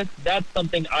plus assists, that's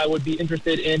something I would be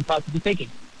interested in possibly taking.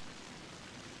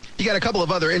 You got a couple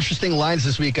of other interesting lines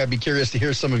this week. I'd be curious to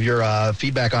hear some of your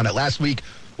feedback on it. Last week,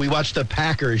 we watched the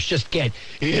Packers just get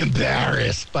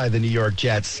embarrassed by the New York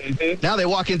Jets. Mm-hmm. Now they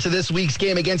walk into this week's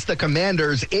game against the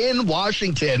Commanders in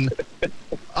Washington,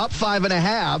 up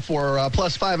 5.5 or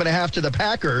plus 5.5 to the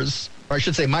Packers, or I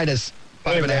should say minus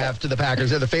 5.5 to the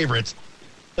Packers. They're the favorites.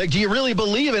 Like, do you really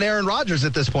believe in Aaron Rodgers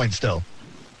at this point still?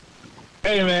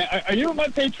 Hey, man, are you on my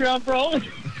Patreon, bro?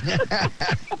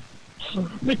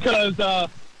 Because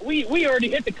we already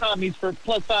hit the commies for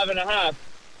plus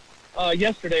 5.5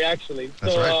 yesterday, actually.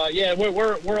 That's right. Yeah,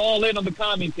 we're all in on the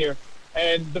commies here.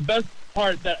 And the best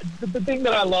part, the thing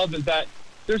that I love is that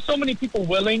there's so many people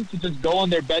willing to just go on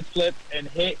their bet slip and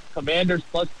hit Commanders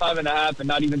plus 5.5 and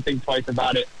not even think twice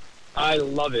about it. I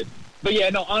love it. But,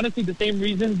 yeah, no, honestly, the same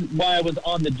reasons why I was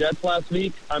on the Jets last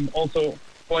week, I'm also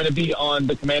going to be on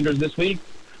the Commanders this week.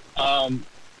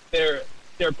 Their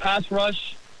pass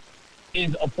rush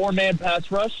is a 4-man pass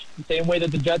rush, the same way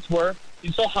that the Jets were.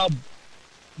 You saw how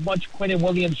much Quinnen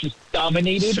Williams just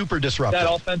dominated. Super disruptive.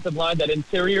 That offensive line, that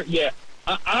interior. Yeah.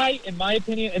 I, in my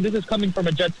opinion, and this is coming from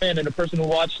a Jets fan and a person who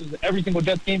watches every single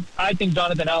Jets game, I think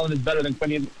Jonathan Allen is better than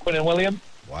Quinnen Williams.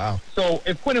 Wow. So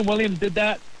if Quinnen Williams did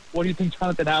that, what do you think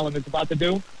Jonathan Allen is about to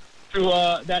do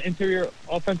to that interior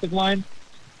offensive line?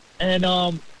 And,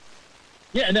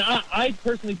 yeah, and I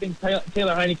personally think Taylor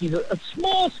Heinicke is a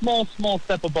small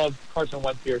step above Carson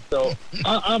Wentz here. So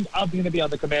I'm going to be on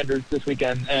the Commanders this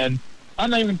weekend, and I'm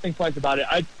not even going to think twice about it.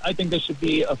 I think this should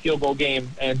be a field goal game,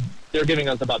 and they're giving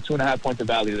us about 2.5 points of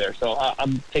value there. So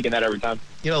I'm taking that every time.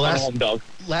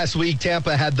 Last week,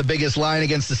 Tampa had the biggest line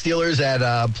against the Steelers at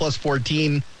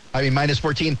minus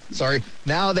 14. Sorry.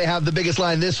 Now they have the biggest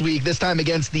line this week, this time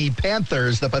against the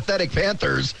Panthers, the pathetic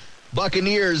Panthers.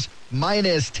 Buccaneers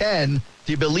minus 10.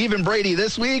 Do you believe in Brady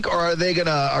this week, or are they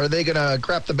gonna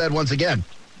crap the bed once again?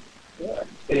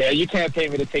 Yeah, you can't pay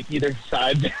me to take either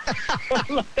side.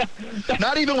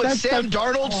 Not even with Sam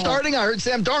Darnold starting? I heard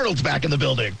Sam Darnold's back in the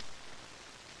building.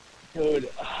 Dude,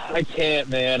 I can't,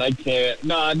 man. I can't.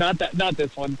 No, not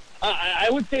this one. I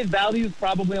would say value is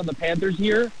probably on the Panthers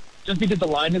here, just because the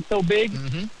line is so big,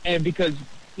 and because,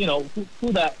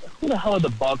 who the hell are the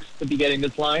Bucs to be getting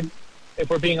this line, if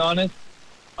we're being honest,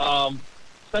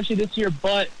 especially this year.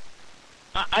 But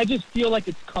I just feel like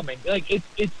it's coming. Like,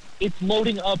 it's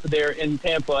loading up there in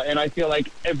Tampa, and I feel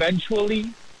like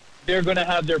eventually they're going to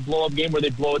have their blow-up game where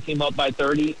they blow a team up by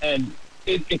 30, and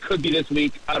it could be this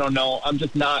week. I don't know. I'm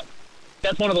just not –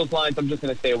 that's one of those lines I'm just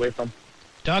going to stay away from.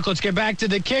 Doc, let's get back to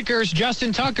the kickers.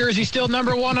 Justin Tucker, is he still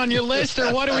number one on your list,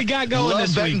 or what do we got going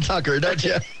this week? Love Tucker, don't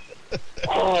you?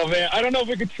 Oh, man. I don't know if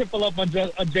we could triple up on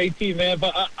JT, man,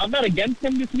 but I'm not against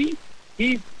him this week.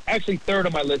 He's actually third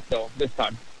on my list, though, this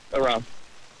time around.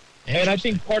 And I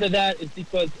think part of that is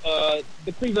because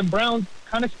the Cleveland Browns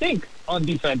kind of stink on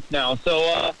defense now.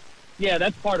 So, yeah,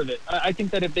 that's part of it. I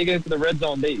think that if they get into the red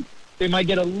zone, they might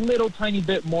get a little tiny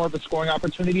bit more of a scoring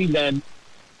opportunity than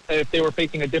if they were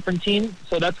facing a different team.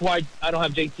 So that's why I don't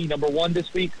have JT number one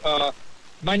this week.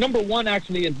 My number one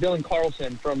actually is Dylan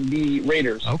Carlson from the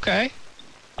Raiders. Okay.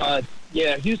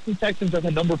 Yeah, Houston Texans are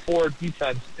the number 4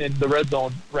 defense in the red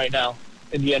zone right now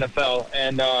in the NFL.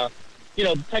 And,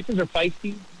 the Texans are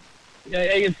feisty.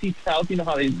 AFC South, you know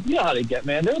how they get,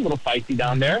 man. They're a little feisty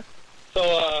down there.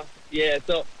 So,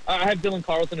 so I have Dylan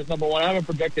Carlson as number one. I have him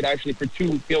projected actually for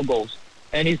 2 field goals.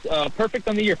 And he's perfect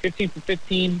on the year, 15 for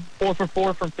 15, 4 for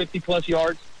 4 from 50-plus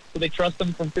yards. So they trust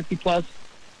him from 50-plus.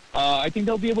 I think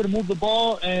they'll be able to move the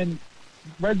ball, and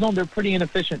red zone, they're pretty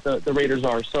inefficient, the Raiders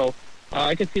are. So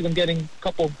I could see them getting a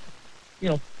couple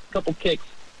kicks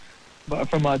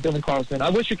from Dylan Carlson. I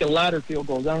wish we could ladder field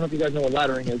goals. I don't know if you guys know what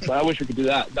laddering is, but I wish we could do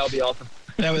that. That would be awesome.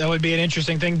 That would be an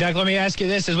interesting thing. Doug, let me ask you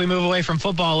this as we move away from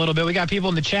football a little bit. We got people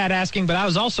in the chat asking, but I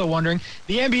was also wondering,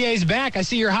 the NBA's back. I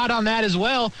see you're hot on that as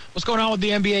well. What's going on with the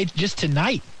NBA just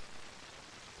tonight?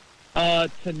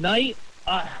 Tonight,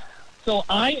 so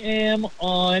I am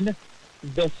on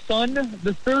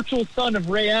the spiritual son of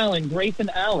Ray Allen, Grayson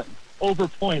Allen, over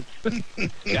points. It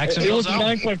was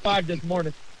 9.5 this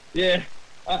morning. Yeah.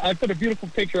 I put a beautiful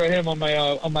picture of him on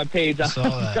my page. I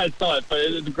saw it, but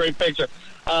it's a great picture.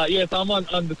 So I'm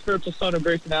on the spiritual son of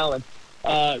Grayson Allen.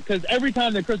 Because every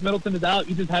time that Chris Middleton is out,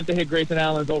 you just have to hit Grayson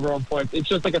Allen's over on points. It's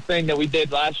just like a thing that we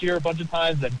did last year a bunch of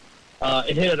times, and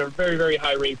it hit at a very, very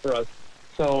high rate for us.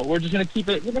 So we're just gonna keep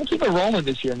it. We're gonna keep it rolling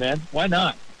this year, man. Why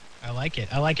not? I like it.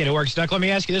 It works. Duck, let me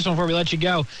ask you this one before we let you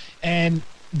go. And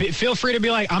feel free to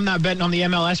be like, I'm not betting on the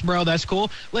MLS, bro. That's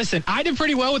cool. Listen, I did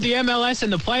pretty well with the MLS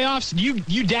in the playoffs.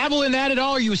 You dabble in that at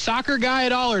all? Are you a soccer guy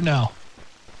at all or no?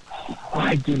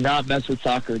 I do not mess with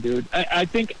soccer, dude. I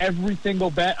think every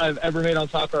single bet I've ever made on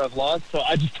soccer I've lost, so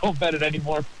I just don't bet it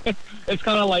anymore. It's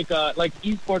kind of like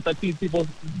esports. I've seen people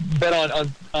bet on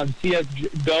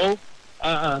CSGO.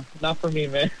 Not for me,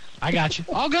 man. I got you.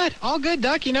 All good,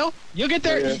 Duck. You know, you'll get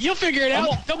there. Yeah. You'll figure it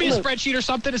out. There'll be a spreadsheet or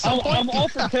something at some point. I'm all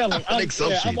for tailing.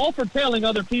 I'm all for tailing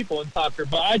other people in soccer,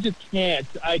 but I just can't.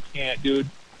 I can't, dude.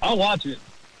 I'll watch it.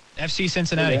 FC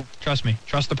Cincinnati. Yeah. Trust me.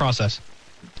 Trust the process.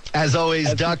 As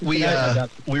always, Duck, we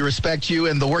respect you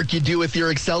and the work you do with your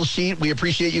Excel sheet. We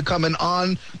appreciate you coming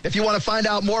on. If you want to find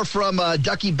out more from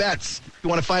Ducky Betts, if you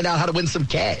want to find out how to win some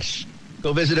cash,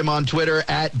 go visit him on Twitter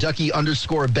at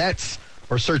Ducky_Betts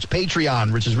or search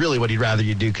Patreon, which is really what he'd rather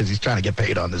you do because he's trying to get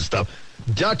paid on this stuff.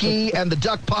 Ducky and the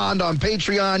Duck Pond on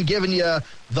Patreon, giving you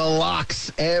the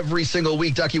locks every single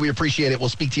week. Ducky, we appreciate it. We'll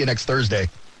speak to you next Thursday.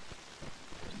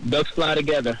 Ducks fly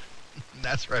together.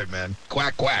 That's right, man.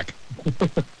 Quack, quack.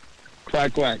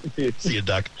 Quack, quack. See you,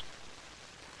 Duck.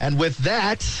 And with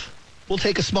that, we'll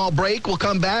take a small break. We'll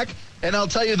come back, and I'll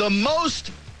tell you the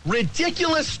most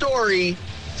ridiculous story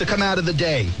to come out of the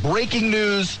day. Breaking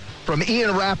news from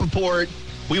Ian Rappaport.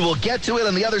 We will get to it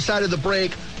on the other side of the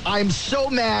break. I'm so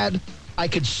mad I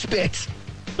could spit.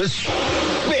 The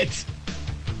spit.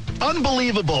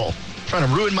 Unbelievable. Trying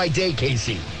to ruin my day,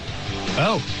 Casey.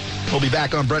 Oh. We'll be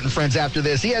back on Brent and Friends after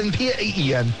this. Ian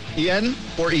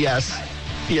or ES?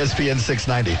 ESPN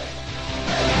 690.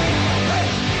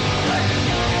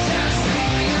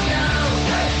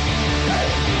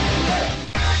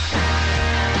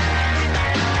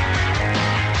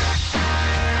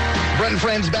 Brent and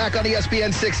Friends back on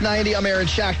ESPN 690. I'm Aaron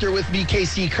Schachter, with me,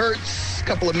 Casey Kurtz. A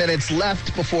couple of minutes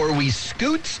left before we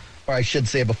scoot, or I should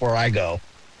say before I go.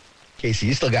 Casey,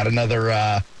 you still got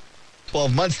another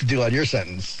 12 months to do on your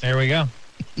sentence. There we go.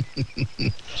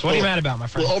 So what are you mad about, my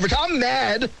friend? Well, I'm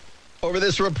mad over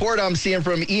this report I'm seeing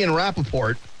from Ian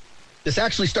Rappaport. This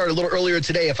actually started a little earlier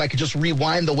today. If I could just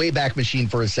rewind the Wayback Machine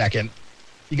for a second.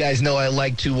 You guys know I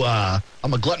like to,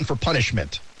 I'm a glutton for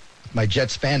punishment. My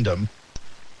Jets fandom.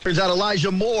 Turns out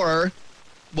Elijah Moore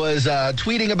was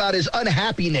tweeting about his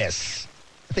unhappiness.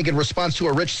 I think in response to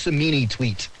a Rich Cimini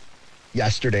tweet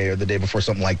yesterday or the day before,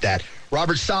 something like that.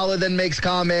 Robert Saleh then makes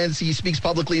comments. He speaks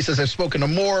publicly. He says, I've spoken to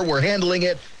Moore. We're handling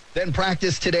it. Then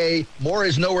practice today. Moore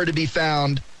is nowhere to be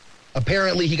found.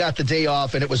 Apparently, he got the day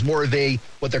off, and it was more of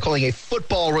what they're calling a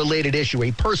football-related issue,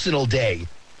 a personal day,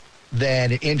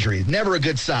 than injury. Never a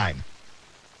good sign.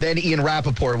 Then Ian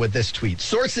Rappaport with this tweet.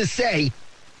 Sources say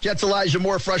Jets Elijah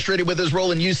Moore, frustrated with his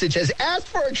role and usage, has asked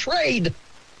for a trade.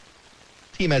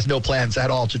 Team has no plans at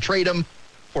all to trade him.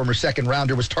 Former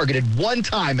second-rounder was targeted one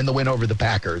time in the win over the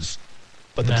Packers,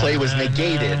 but the play was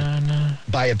negated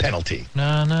by a penalty.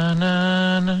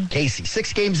 Casey,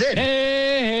 6 games in.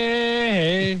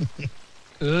 Hey,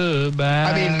 goodbye.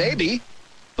 I mean, maybe,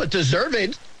 but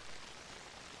deserved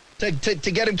to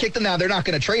get him kicked in. Now, they're not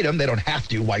going to trade him. They don't have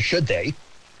to. Why should they?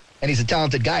 And he's a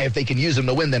talented guy. If they can use him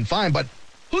to win, then fine. But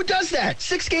who does that?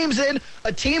 6 games in,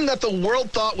 a team that the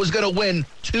world thought was going to win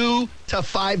 2 to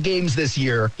 5 games this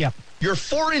year. Yep. You're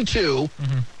 4-2.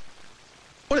 Mm-hmm.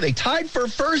 What are they, tied for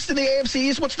first in the AFC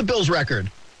East? What's the Bills' record?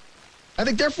 I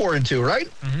think they're 4-2, right?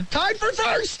 Mm-hmm. Tied for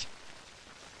first.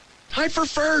 Tied for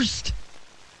first.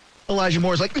 Elijah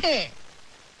Moore's like, meh,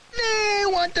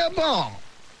 want the ball.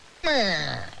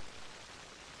 Meh.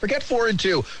 Forget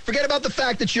 4-2. Forget about the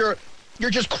fact that you're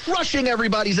just crushing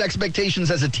everybody's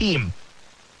expectations as a team.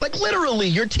 Like, literally,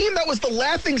 your team that was the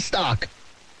laughingstock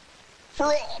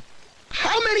for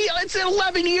how many? It's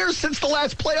 11 years since the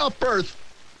last playoff berth.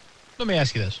 Let me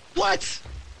ask you this. What?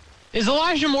 Is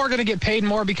Elijah Moore going to get paid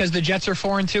more because the Jets are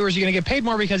 4-2, or is he going to get paid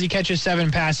more because he catches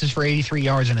 7 passes for 83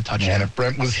 yards and a touchdown? Man, if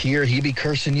Brent was here, he'd be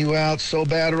cursing you out so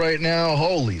bad right now.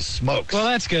 Holy smokes. Well,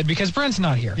 that's good because Brent's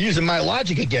not here. Using my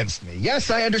logic against me. Yes,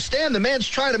 I understand. The man's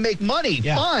trying to make money.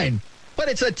 Yeah. Fine. But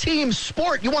it's a team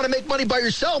sport. You want to make money by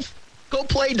yourself? Go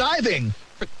play diving.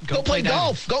 Go play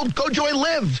golf. Go join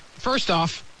Live. First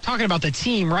off, talking about the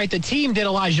team, right? The team did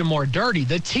Elijah Moore dirty.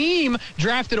 The team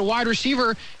drafted a wide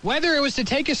receiver, whether it was to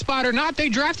take a spot or not. They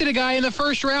drafted a guy in the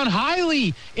first round,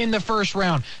 highly in the first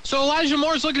round. So Elijah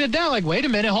Moore's looking at that like, wait a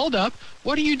minute, hold up.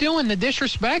 What are you doing? The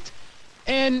disrespect?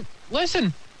 And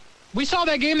listen, We saw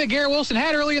that game that Garrett Wilson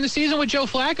had early in the season with Joe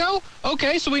Flacco.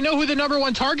 Okay, so we know who the number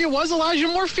one target was. Elijah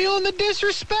Moore feeling the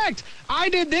disrespect. I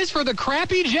did this for the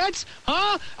crappy Jets?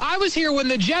 Huh? I was here when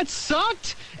the Jets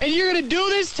sucked, and you're going to do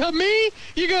this to me?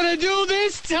 You're going to do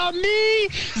this to me?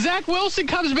 Zach Wilson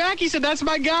comes back. He said, that's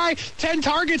my guy. 10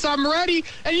 targets. I'm ready.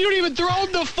 And you don't even throw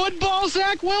him the football,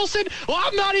 Zach Wilson? Well,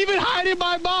 I'm not even hiding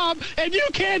my mom, and you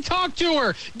can't talk to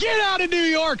her. Get out of New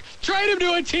York. Trade him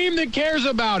to a team that cares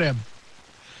about him.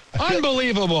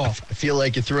 Unbelievable. I feel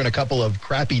like you threw in a couple of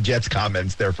crappy Jets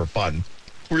comments there for fun.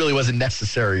 Really wasn't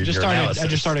necessary. I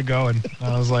just started going.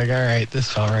 I was like, all right,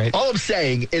 this is all right. All I'm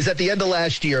saying is at the end of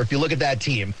last year, if you look at that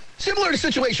team, similar to the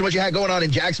situation what you had going on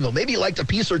in Jacksonville, maybe you liked a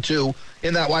piece or two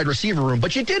in that wide receiver room,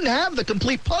 but you didn't have the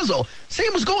complete puzzle.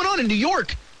 Same was going on in New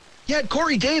York. You had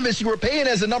Corey Davis. You were paying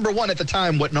as a number one at the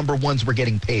time what number ones were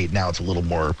getting paid. Now it's a little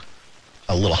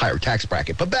higher tax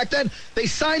bracket. But back then, they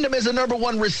signed him as a number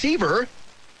one receiver,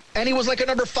 and he was like a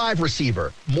number 5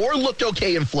 receiver. Moore looked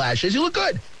okay in flashes. He looked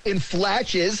good in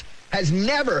flashes, has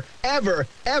never, ever,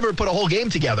 ever put a whole game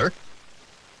together.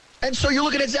 And so you're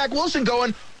looking at Zach Wilson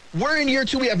going, we're in year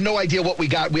 2. We have no idea what we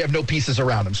got. We have no pieces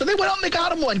around him. So they went out and they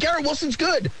got him one. Garrett Wilson's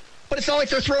good. But it's not like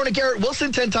they're throwing to Garrett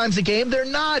Wilson 10 times a game. They're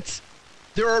not.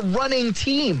 They're a running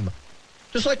team.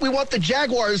 Just like we want the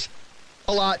Jaguars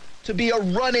a lot to be a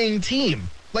running team.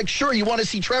 Like, sure, you want to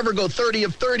see Trevor go 30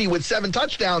 of 30 with 7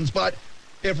 touchdowns, but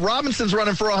if Robinson's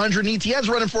running for 100 and ETN's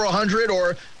running for 100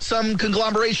 or some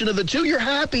conglomeration of the two, you're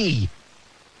happy.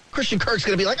 Christian Kirk's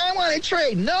going to be like, I want to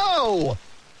trade. No.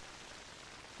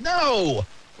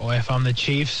 Boy, if I'm the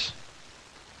Chiefs,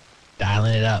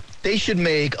 dialing it up. They should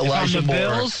make Elijah Moore.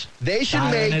 Bills, they should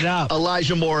make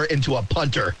Elijah Moore into a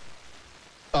punter.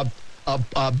 A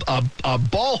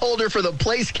ball holder for the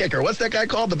place kicker. What's that guy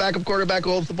called? The backup quarterback who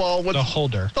holds the ball? The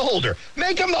holder. The holder.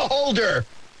 Make him the holder.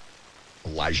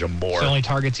 Elijah Moore. It's the only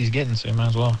targets he's getting, so he might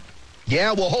as well.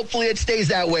 Yeah, well, hopefully it stays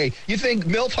that way. You think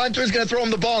Milt Hunter's going to throw him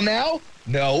the ball now?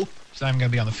 No. He's not even going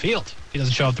to be on the field. He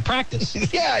doesn't show up to practice.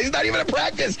 Yeah, he's not even at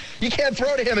practice. You can't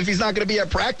throw to him if he's not going to be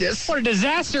at practice. What a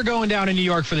disaster going down in New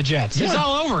York for the Jets. It's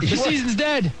all over. The season's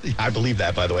dead. I believe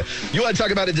that, by the way. You want to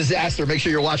talk about a disaster, make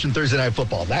sure you're watching Thursday Night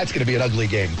Football. That's going to be an ugly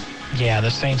game. Yeah,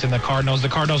 the Saints and the Cardinals. The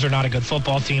Cardinals are not a good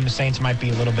football team. The Saints might be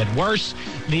a little bit worse.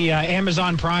 The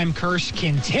Amazon Prime curse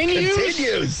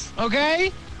continues.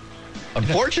 Okay?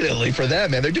 Unfortunately for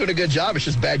them, man, they're doing a good job. It's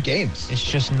just bad games. It's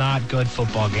just not good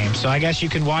football games. So I guess you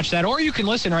can watch that, or you can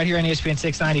listen right here on ESPN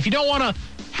 690. If you don't want to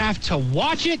have to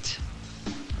watch it,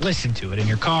 listen to it in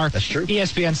your car. That's true.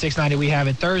 ESPN 690, we have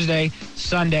it Thursday,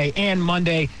 Sunday, and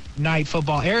Monday Night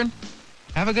Football. Aaron,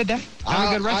 have a good day.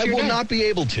 Have a good rest of your day. I will not be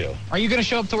able to. Are you going to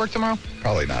show up to work tomorrow?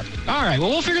 Probably not. All right.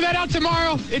 Well, we'll figure that out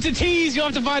tomorrow. It's a tease. You'll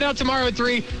have to find out tomorrow at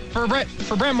 3. For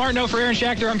Brent Martineau, for Aaron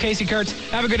Schachter, I'm Casey Kurtz.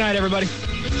 Have a good night, everybody.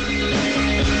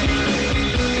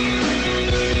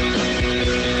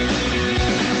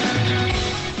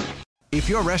 If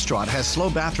your restaurant has slow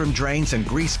bathroom drains and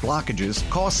grease blockages,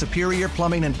 call Superior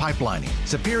Plumbing and Pipelining.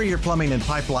 Superior Plumbing and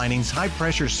Pipelining's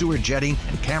high-pressure sewer jetting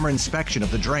and camera inspection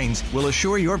of the drains will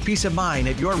assure your peace of mind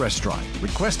at your restaurant.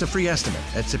 Request a free estimate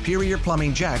at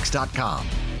SuperiorPlumbingJacks.com.